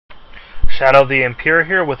Shadow the Impure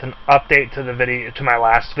here with an update to my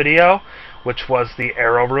last video, which was the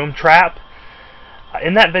arrow room trap.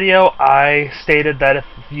 In that video, I stated that if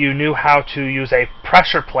you knew how to use a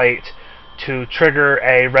pressure plate to trigger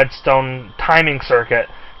a redstone timing circuit,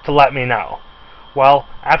 to let me know. Well,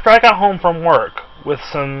 after I got home from work, with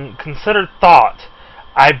some considered thought,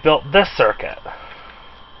 I built this circuit.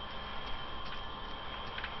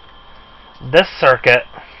 This circuit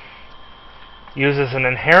uses an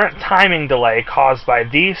inherent timing delay caused by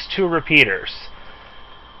these two repeaters.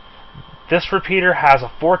 This repeater has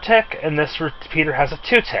a 4-tick and this repeater has a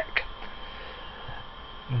 2-tick.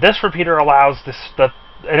 This repeater allows the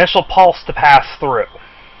initial pulse to pass through,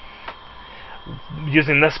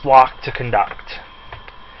 using this block to conduct.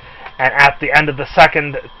 And at the end of the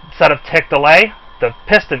second set of tick delay, the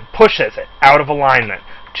piston pushes it out of alignment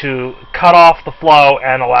to cut off the flow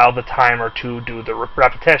and allow the timer to do the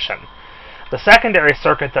repetition. The secondary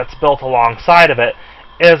circuit that's built alongside of it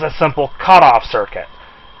is a simple cutoff circuit.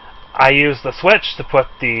 I use the switch to put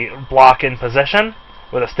the block in position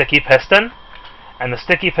with a sticky piston, and the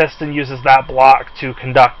sticky piston uses that block to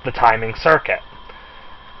conduct the timing circuit.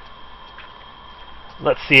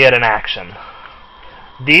 Let's see it in action.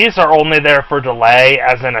 These are only there for delay,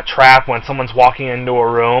 as in a trap when someone's walking into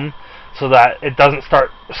a room, so that it doesn't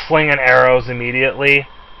start slinging arrows immediately.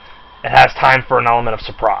 It has time for an element of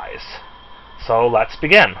surprise. So let's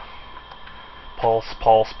begin. Pulse,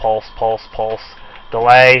 pulse, pulse, pulse, pulse,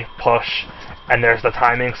 delay, push, and there's the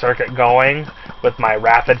timing circuit going with my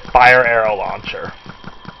rapid fire arrow launcher.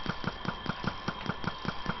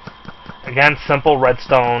 Again, simple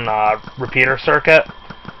redstone repeater circuit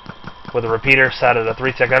with a repeater set at a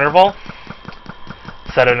 3-tick interval,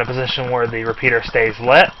 set in a position where the repeater stays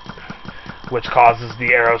lit, which causes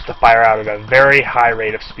the arrows to fire out at a very high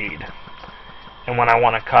rate of speed. And when I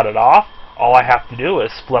want to cut it off, all I have to do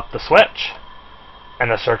is flip the switch, and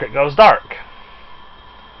the circuit goes dark.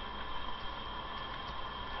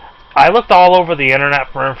 I looked all over the internet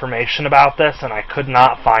for information about this, and I could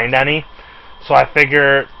not find any, so I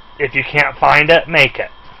figure if you can't find it, make it.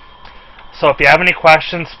 So if you have any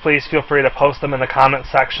questions, please feel free to post them in the comment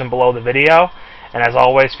section below the video, and as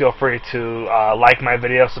always, feel free to like my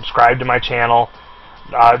video, subscribe to my channel,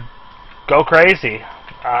 go crazy.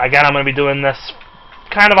 Again, I'm going to be doing this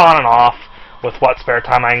kind of on and off with what spare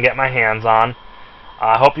time I can get my hands on.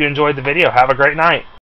 I hope you enjoyed the video. Have a great night.